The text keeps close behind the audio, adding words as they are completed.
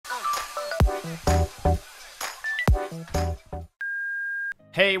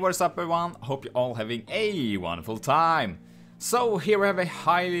Hey, what's up everyone? Hope you're all having a wonderful time. So here we have a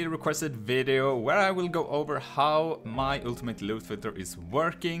highly requested video where I will go over how my ultimate Lootfilter is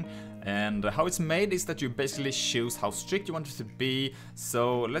working, and how it's made is that you basically choose how strict you want it to be.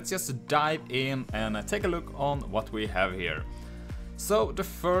 So let's just dive in and take a look on what we have here. So the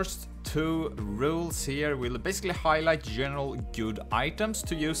first two rules here will basically highlight general good items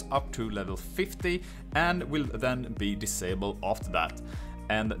to use up to level 50 and will then be disabled after that.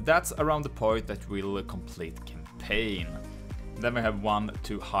 And that's around the point that we'll complete campaign. Then we have one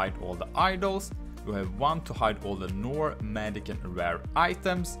to hide all the idols, we have one to hide all the Nor, magic and rare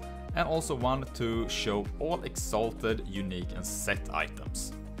items, and also one to show all exalted, unique and set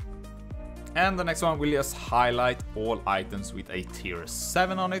items. And the next one will just highlight all items with a tier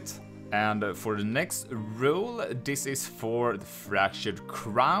 7 on it. And for the next rule, this is for the Fractured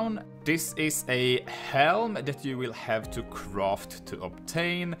Crown. This is a helm that you will have to craft to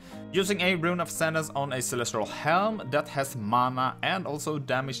obtain, using a Rune of Sentence on a celestial helm that has mana and also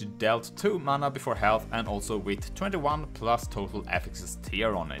damage dealt 2 mana before health, and also with 21 plus total affixes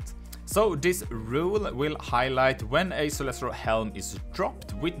tier on it. So this rule will highlight when a celestial helm is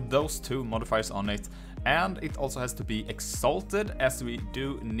dropped with those 2 modifiers on it. And it also has to be exalted, as we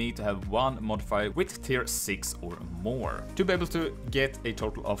do need to have one modifier with tier 6 or more to be able to get a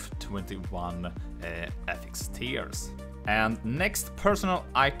total of 21 affix tiers. And next personal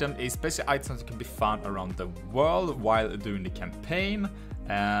item is basically items that can be found around the world while doing the campaign.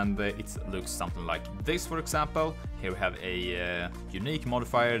 And it looks something like this, for example. Here we have a unique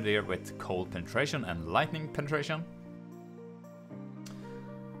modifier there with cold penetration and lightning penetration.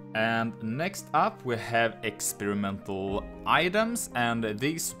 And next up we have experimental items, and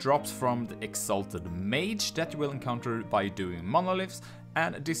these drops from the exalted mage that you will encounter by doing monoliths,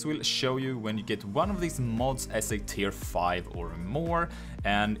 and this will show you when you get one of these mods as a tier 5 or more.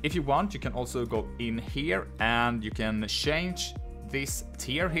 And if you want, you can also go in here and you can change this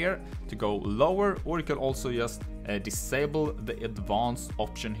tier here to go lower, or you can also just disable the advanced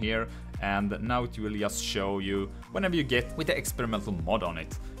option here, and now it will just show you whenever you get with the experimental mod on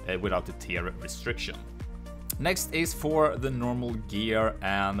it without the tier restriction. Next is for the normal gear,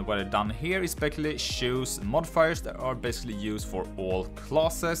 and what I've done here is basically choose modifiers that are basically used for all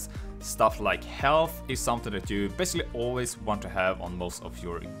classes. Stuff like health is something that you basically always want to have on most of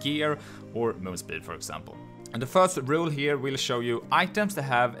your gear, or movement speed for example. And the first rule here will show you items that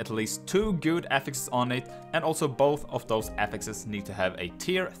have at least 2 good affixes on it, and also both of those affixes need to have a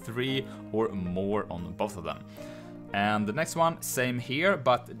tier 3 or more on both of them. And the next one, same here,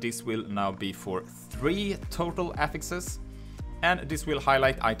 but this will now be for 3 total affixes. And this will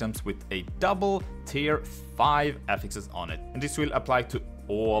highlight items with a double tier 5 affixes on it. And this will apply to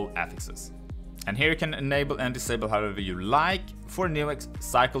all affixes. And here you can enable and disable however you like. For a new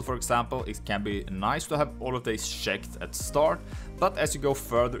cycle, for example, it can be nice to have all of these checked at start, but as you go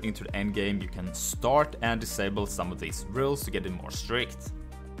further into the end game, you can start and disable some of these rules to get it more strict.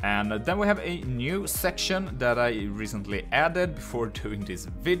 And then we have a new section that I recently added before doing this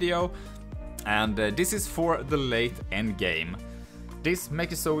video, and this is for the late end game. This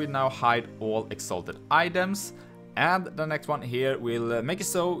makes it so we now hide all exalted items. And the next one here will make it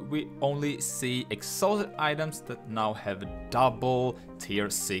so we only see exalted items that now have double tier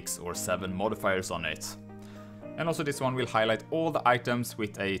 6 or 7 modifiers on it. And also this one will highlight all the items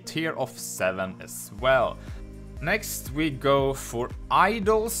with a tier of 7 as well. Next we go for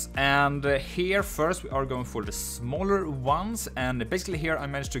idols, and here first we are going for the smaller ones, and basically here I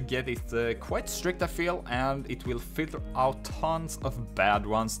managed to get it quite strict I feel, and it will filter out tons of bad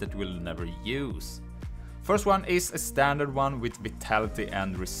ones that we'll never use. First one is a standard one with vitality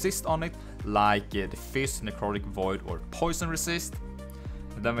and resist on it, like the Fist, Necrotic Void or Poison resist.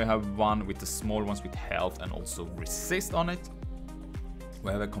 And then we have one with the small ones with health and also resist on it.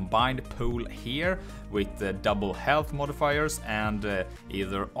 We have a combined pool here with double health modifiers and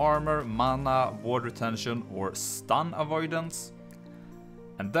either armor, mana, ward retention or stun avoidance.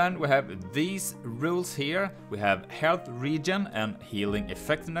 And then we have these rules here. We have health regen and healing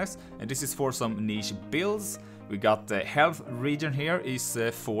effectiveness, and this is for some niche builds. We got the health regen here is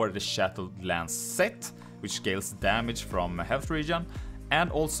for the Shattered Lance set, which scales damage from health regen, and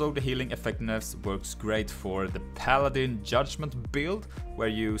also the healing effectiveness works great for the Paladin Judgment build, where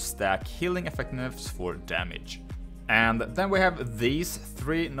you stack healing effectiveness for damage. And then we have these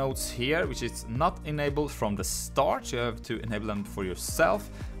 3 nodes here, which is not enabled from the start. You have to enable them for yourself.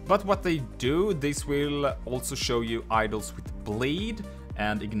 But what they do, this will also show you idols with bleed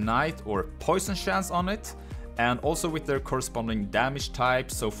and ignite or poison chance on it. and also with their corresponding damage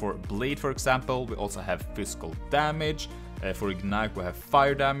types. So for bleed, for example, we also have physical damage. For ignite we have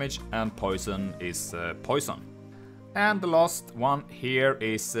fire damage, and poison is poison. And the last one here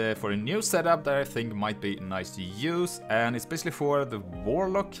is for a new setup that I think might be nice to use, and it's basically for the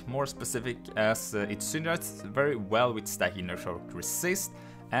Warlock, more specific, as it synergizes very well with stacking Nerf Resist.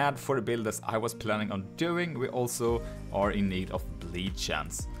 And for the build as I was planning on doing, we also are in need of bleed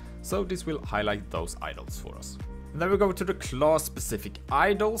chance. So this will highlight those idols for us. Then we go to the class specific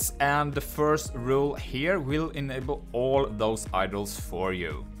idols, and the first rule here will enable all those idols for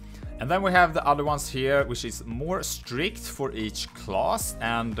you. And then we have the other ones here, which is more strict for each class,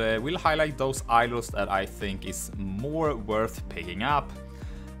 and will highlight those idols that I think is more worth picking up.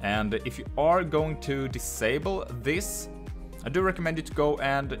 And if you are going to disable this, I do recommend you to go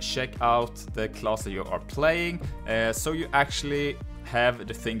and check out the class that you are playing, so you actually have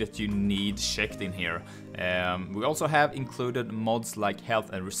the thing that you need checked in here. We also have included mods like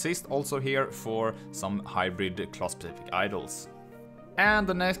health and resist also here for some hybrid class specific idols. And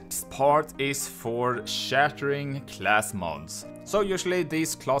the next part is for shattering class mods. So usually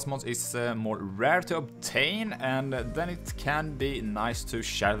these class mods is more rare to obtain, and then it can be nice to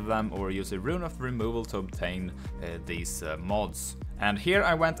shatter them or use a rune of removal to obtain these mods. And here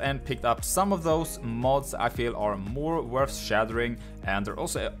I went and picked up some of those mods I feel are more worth shattering, and there's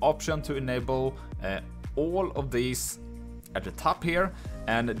also an option to enable all of these at the top here,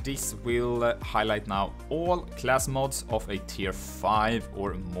 and this will highlight now all class mods of a tier 5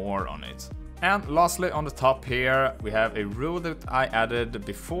 or more on it. And lastly, on the top here we have a rule that I added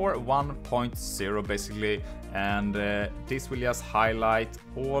before 1.0 basically, and this will just highlight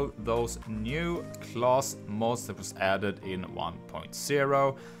all those new class mods that was added in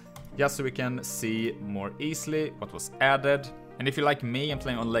 1.0, just so we can see more easily what was added. And if you're like me and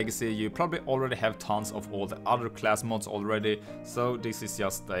playing on Legacy, you probably already have tons of all the other class mods already, so this is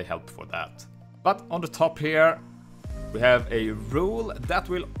just a help for that. But on the top here, we have a rule that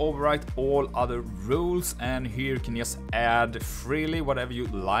will overwrite all other rules, and here you can just add freely whatever you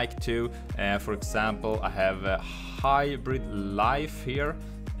like to. For example, I have a hybrid life here,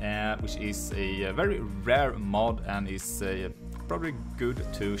 which is a very rare mod and is probably good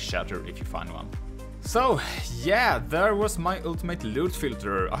to shatter if you find one. So yeah, there was my ultimate loot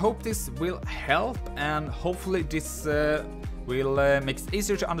filter. I hope this will help, and hopefully this will make it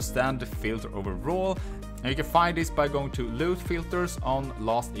easier to understand the filter overall. And you can find this by going to loot filters on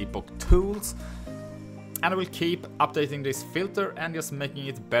Last Epoch tools. And I will keep updating this filter and just making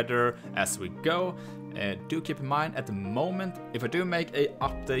it better as we go. Do keep in mind, at the moment, if I do make an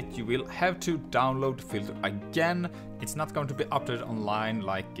update, you will have to download the filter again. It's not going to be updated online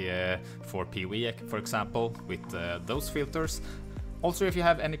like for PoE, for example, with those filters. Also, if you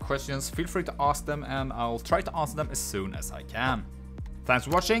have any questions, feel free to ask them, and I'll try to answer them as soon as I can. Thanks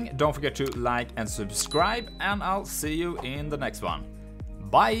for watching, don't forget to like and subscribe, and I'll see you in the next one.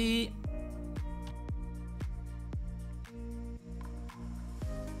 Bye!